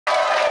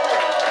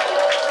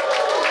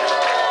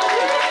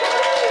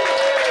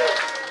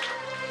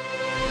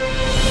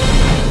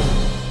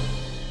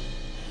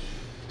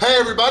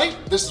everybody,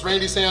 this is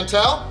Randy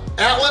Santel,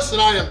 Atlas,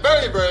 and I am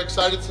very, very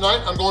excited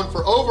tonight. I'm going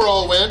for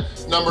overall win,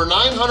 number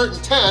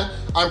 910.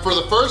 I'm for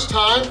the first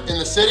time in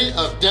the city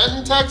of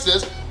Denton,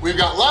 Texas. We've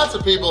got lots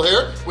of people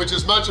here, which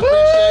is much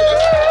appreciated.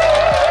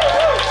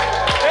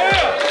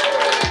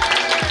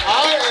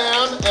 I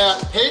am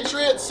at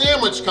Patriot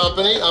Sandwich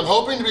Company. I'm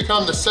hoping to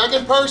become the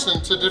second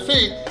person to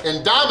defeat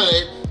and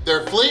dominate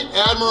their Fleet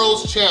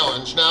Admirals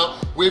Challenge. Now,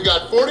 we've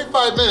got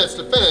 45 minutes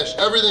to finish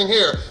everything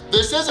here.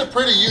 This is a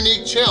pretty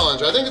unique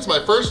challenge. I think it's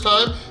my first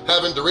time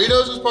having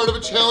Doritos as part of a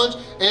challenge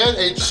and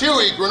a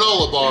chewy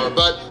granola bar,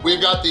 but we've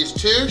got these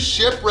two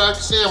Shipwreck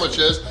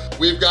sandwiches.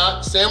 We've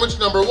got sandwich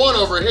number 1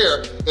 over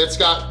here. It's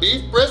got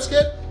beef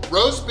brisket,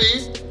 roast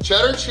beef,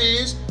 cheddar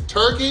cheese,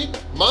 turkey,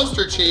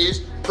 Munster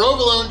cheese,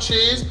 provolone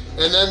cheese,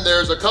 and then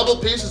there's a couple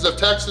pieces of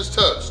Texas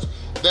toast.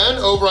 Then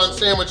over on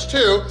sandwich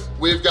 2,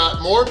 we've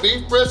got more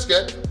beef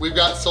brisket, we've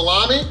got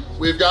salami,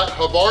 we've got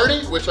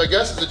Havarti, which I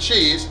guess is a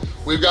cheese,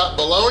 we've got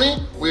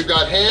bologna, we've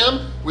got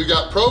ham, we've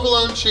got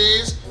provolone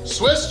cheese,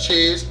 Swiss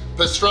cheese,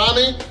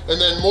 pastrami, and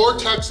then more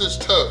Texas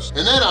toast.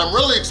 And then I'm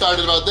really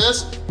excited about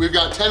this. We've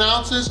got 10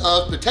 ounces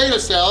of potato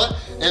salad,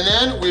 and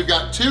then we've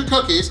got 2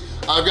 cookies.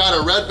 I've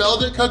got a red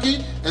velvet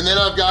cookie, and then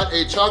I've got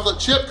a chocolate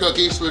chip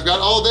cookie. So we've got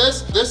all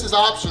this. This is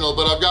optional,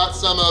 but I've got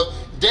some of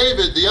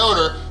David, the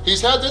owner. He's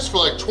had this for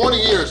like 20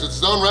 years. It's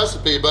his own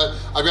recipe, but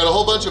I've got a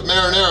whole bunch of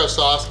marinara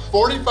sauce.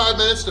 45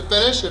 minutes to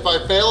finish. If I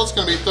fail, it's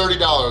gonna be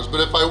 $30.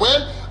 But if I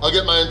win, I'll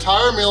get my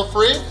entire meal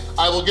free.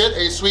 I will get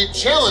a sweet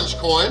challenge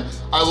coin.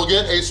 I will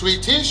get a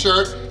sweet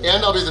t-shirt,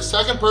 and I'll be the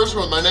second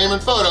person with my name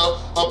and photo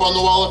up on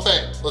the Wall of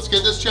Fame. Let's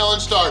get this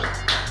challenge started.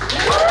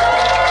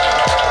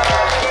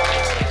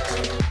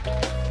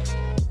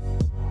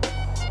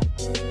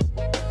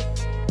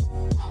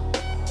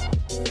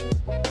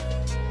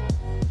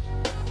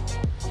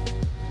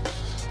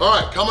 All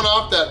right, coming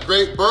off that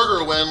great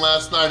burger win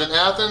last night in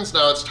Athens,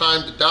 now it's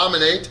time to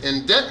dominate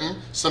in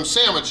Denton some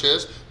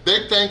sandwiches.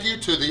 Big thank you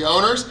to the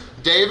owners,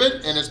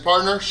 David and his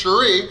partner,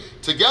 Cherie.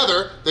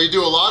 Together, they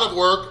do a lot of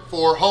work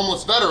for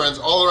homeless veterans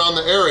all around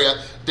the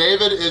area.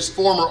 David is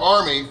former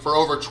Army for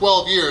over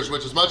 12 years,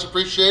 which is much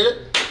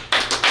appreciated. He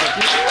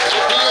is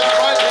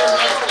right here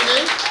next to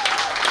me.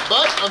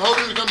 But I'm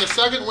hoping to become the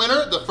second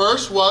winner. The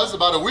first was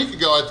about a week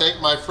ago, I think,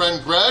 my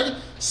friend Greg,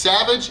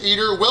 Savage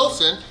Eater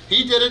Wilson.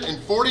 He did it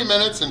in 40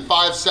 minutes and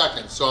 5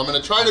 seconds. So I'm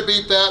gonna try to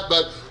beat that,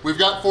 but we've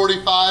got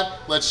 45.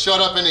 Let's shut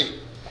up and eat.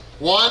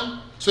 1,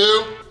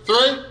 2,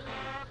 3.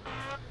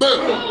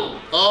 Boom.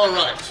 All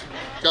right.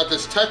 Got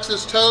this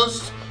Texas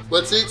toast.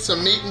 Let's eat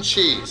some meat and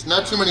cheese.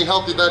 Not too many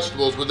healthy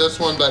vegetables with this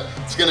one, but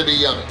it's gonna be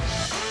yummy.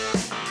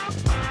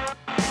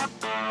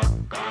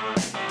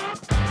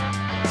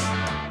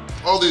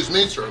 All these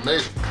meats are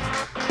amazing.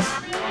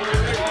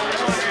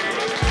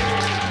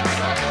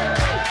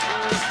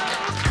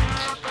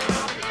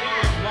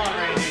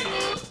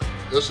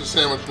 This is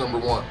sandwich number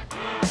 1.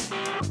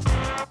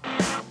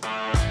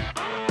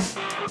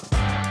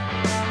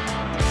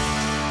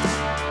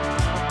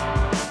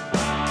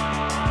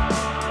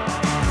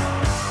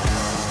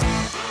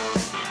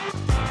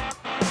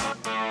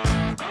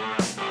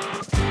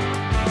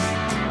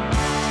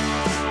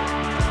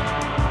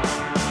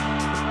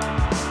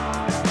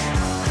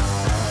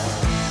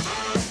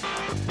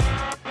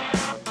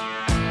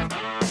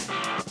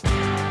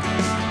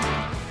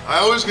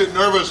 I always get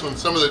nervous when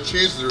some of the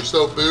cheeses are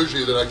so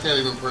bougie that I can't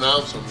even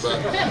pronounce them,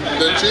 but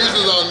the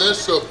cheeses on this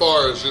so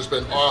far has just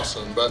been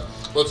awesome. But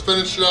let's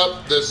finish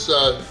up this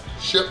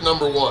ship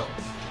number 1. All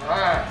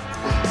right.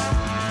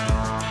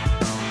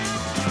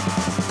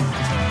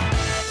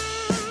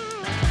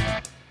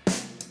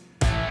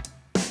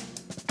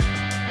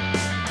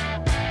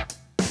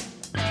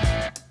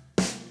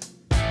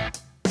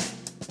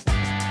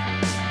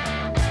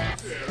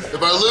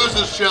 If I lose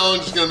this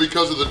challenge, it's gonna be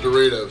because of the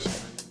Doritos.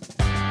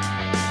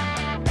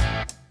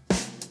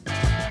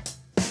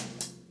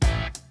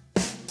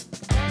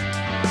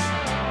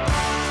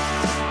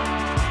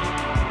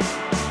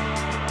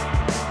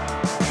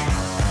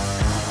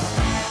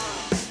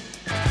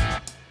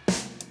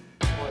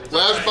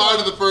 Last bite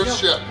of the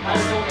first ship.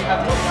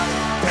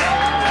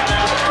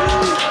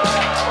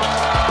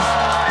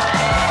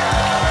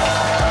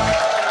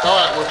 All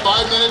right, we're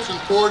 5 minutes and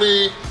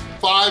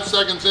 45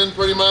 seconds in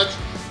pretty much.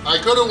 I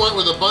could have went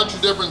with a bunch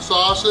of different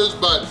sauces,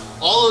 but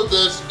all of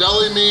this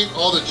deli meat,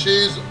 all the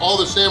cheese, all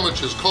the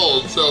sandwich is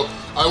cold, so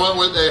I went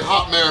with a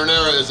hot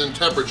marinara as in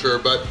temperature,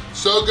 but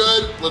so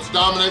good, let's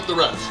dominate the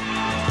rest.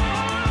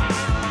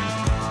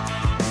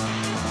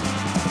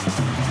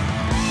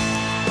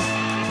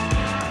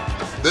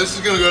 This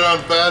is gonna go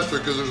down faster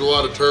because there's a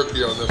lot of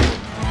turkey on this one.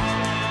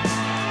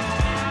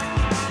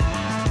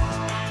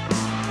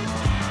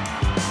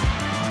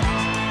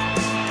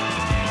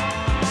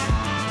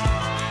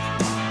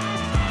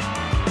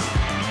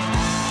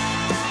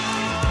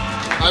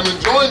 I'm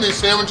enjoying these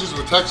sandwiches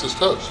with Texas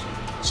toast,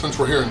 since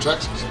we're here in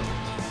Texas.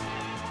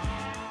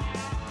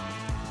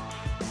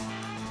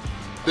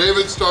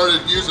 David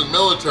started using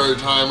military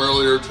time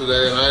earlier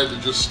today, and I had to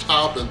just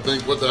stop and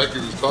think what the heck he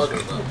was talking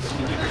about.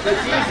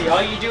 That's easy.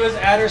 All you do is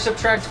add or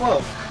subtract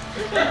 12.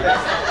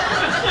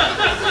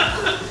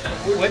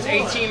 What's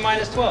 18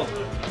 minus 12?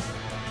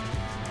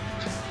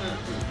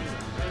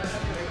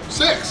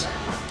 6.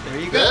 There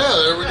you go. Yeah,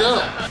 there we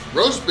go.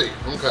 Roast beef,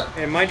 okay.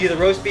 And mind you, the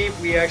roast beef,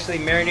 we actually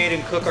marinate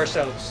and cook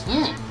ourselves.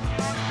 Mm.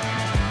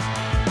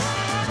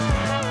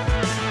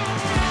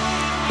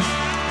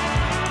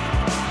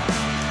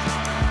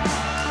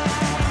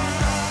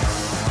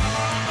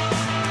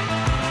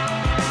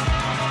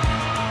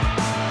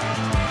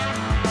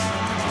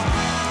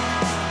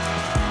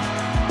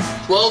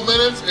 "12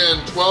 minutes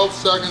and 12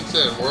 seconds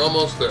in. We're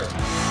almost there.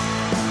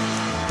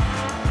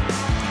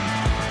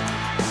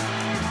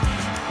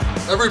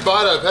 Every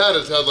bite I've had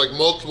has had like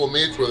multiple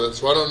meats with it,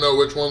 so I don't know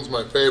which one's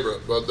my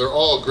favorite, but they're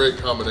all a great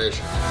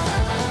combination.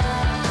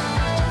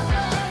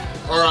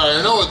 All right,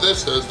 I know what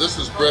this is. This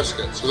is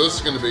brisket, so this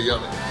is gonna be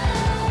yummy.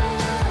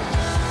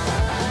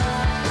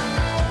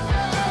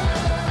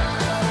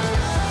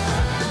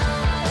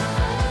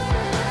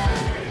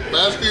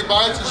 Last few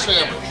bites of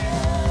sandwich.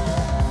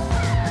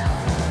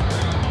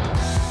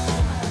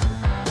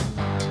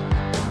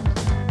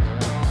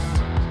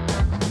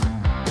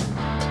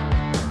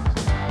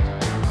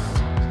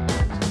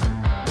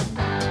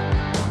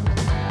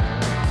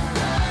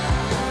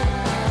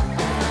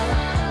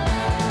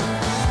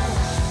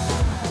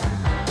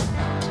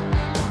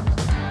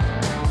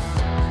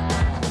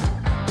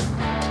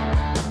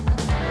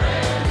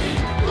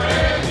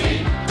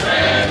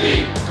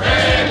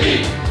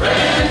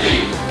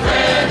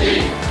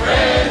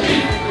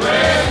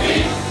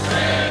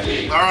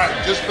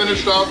 Just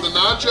finished off the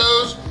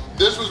nachos.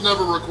 This was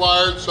never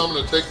required, so I'm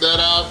gonna take that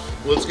out.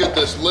 Let's get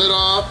this lid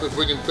off if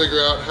we can figure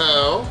out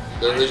how.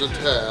 There is a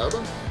tab.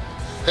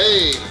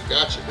 Hey,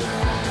 gotcha.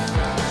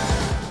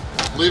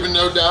 Leaving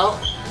no doubt.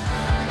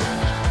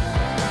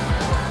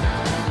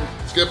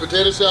 Let's get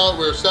potato salad.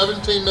 We're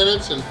 17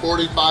 minutes and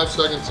 45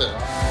 seconds in.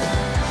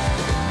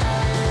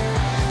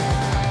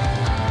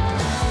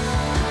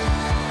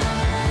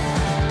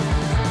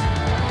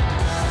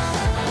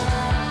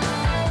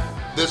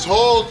 This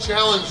whole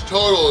challenge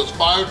total is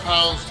 5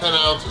 pounds, 10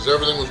 ounces.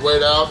 Everything was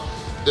weighed out.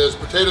 This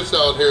potato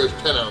salad here is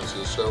 10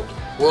 ounces, so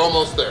we're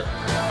almost there.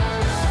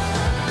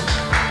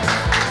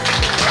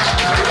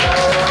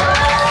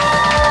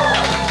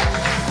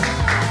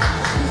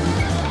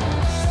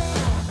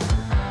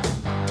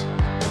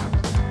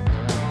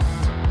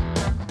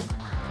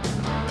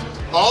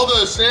 All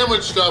the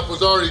sandwich stuff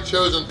was already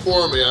chosen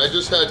for me. I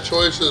just had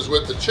choices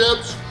with the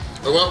chips.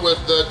 I went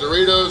with the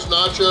Doritos,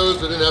 nachos.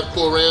 I didn't have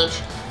Cool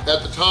Ranch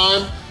at the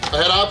time. I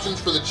had options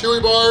for the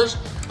chewy bars.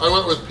 I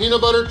went with peanut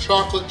butter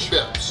chocolate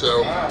chips.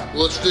 So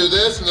let's do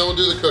this and then we'll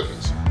do the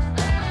cookies.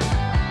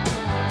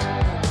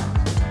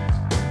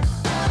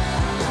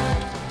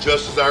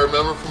 Just as I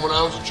remember from when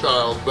I was a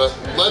child, but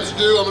let's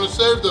do, I'm gonna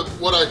save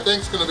what I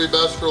think is gonna be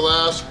best for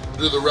last,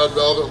 do the red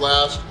velvet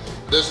last.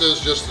 This is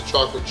just the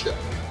chocolate chip.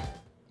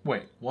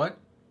 Wait, what?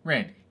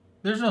 Randy,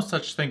 there's no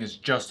such thing as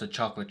just a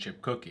chocolate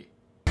chip cookie.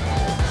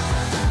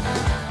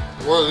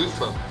 Where are these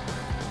from?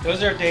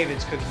 Those are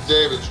David's cookies.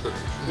 David's cookies.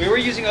 We were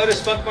using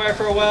Otis Spunkmeyer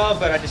for a while,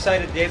 but I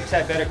decided David's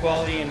had better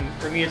quality, and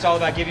for me it's all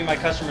about giving my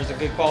customers a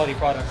good quality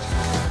product.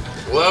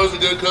 Well, that was a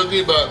good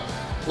cookie, but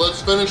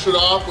let's finish it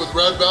off with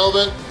red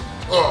velvet.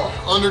 Oh,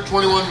 under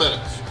 21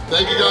 minutes.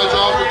 Thank you guys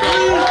all for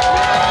coming.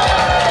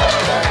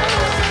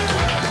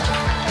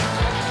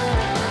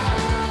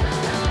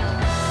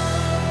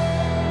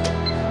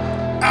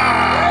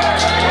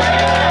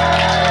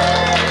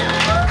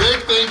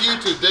 Thank you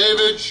to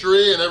David,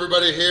 Shree, and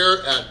everybody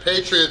here at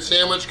Patriot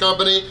Sandwich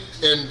Company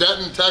in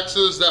Denton,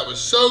 Texas. That was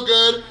so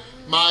good.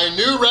 My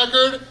new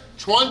record,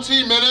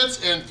 20 minutes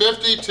and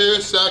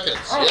 52 seconds.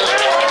 I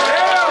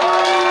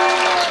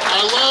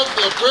love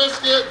the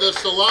brisket, the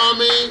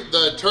salami,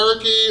 the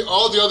turkey,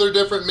 all the other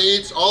different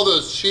meats, all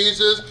those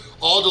cheeses,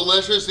 all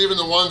delicious, even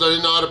the ones I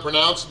didn't know how to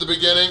pronounce at the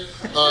beginning.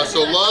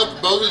 So loved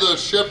both of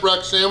those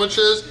Shipwreck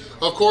sandwiches.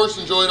 Of course,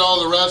 enjoyed all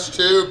the rest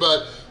too,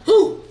 but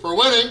whew, for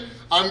winning,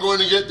 I'm going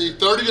to get the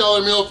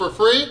 $30 meal for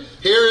free.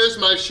 Here is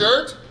my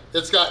shirt.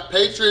 It's got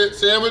Patriot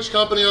Sandwich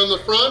Company on the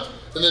front.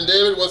 And then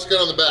David, what's good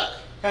on the back?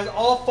 Has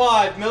all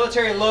 5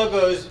 military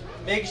logos,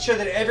 making sure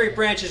that every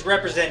branch is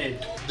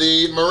represented.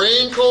 The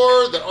Marine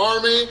Corps, the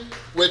Army,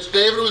 which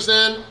David was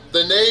in,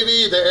 the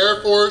Navy, the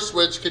Air Force,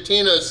 which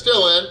Katina is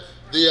still in,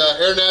 the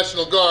Air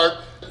National Guard.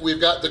 We've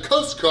got the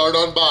Coast Guard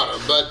on bottom,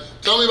 but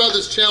tell me about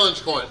this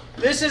challenge coin.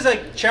 This is a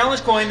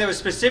challenge coin that was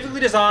specifically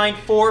designed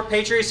for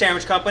Patriot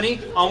Sandwich Company.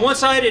 On one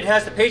side, it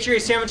has the Patriot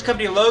Sandwich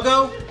Company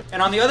logo,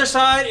 and on the other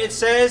side, it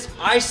says,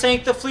 "I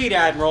sank the Fleet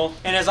Admiral."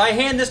 And as I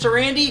hand this to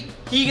Randy,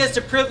 he gets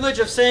the privilege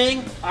of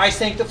saying, "I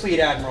sank the Fleet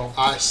Admiral."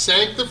 I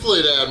sank the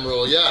Fleet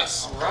Admiral,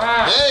 yes. All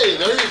right. Hey,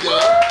 there you go.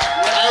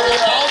 I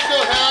will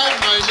also have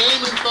my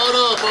name and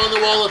photo up on the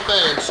Wall of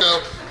Fame.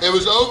 So it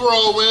was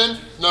overall win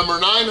number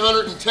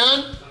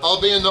 910. I'll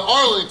be in the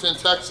Arlington,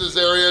 Texas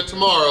area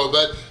tomorrow,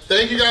 but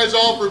thank you guys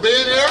all for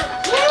being here.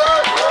 And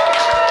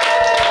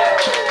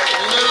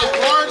then of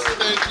course,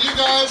 thank you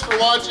guys for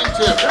watching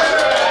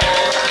too.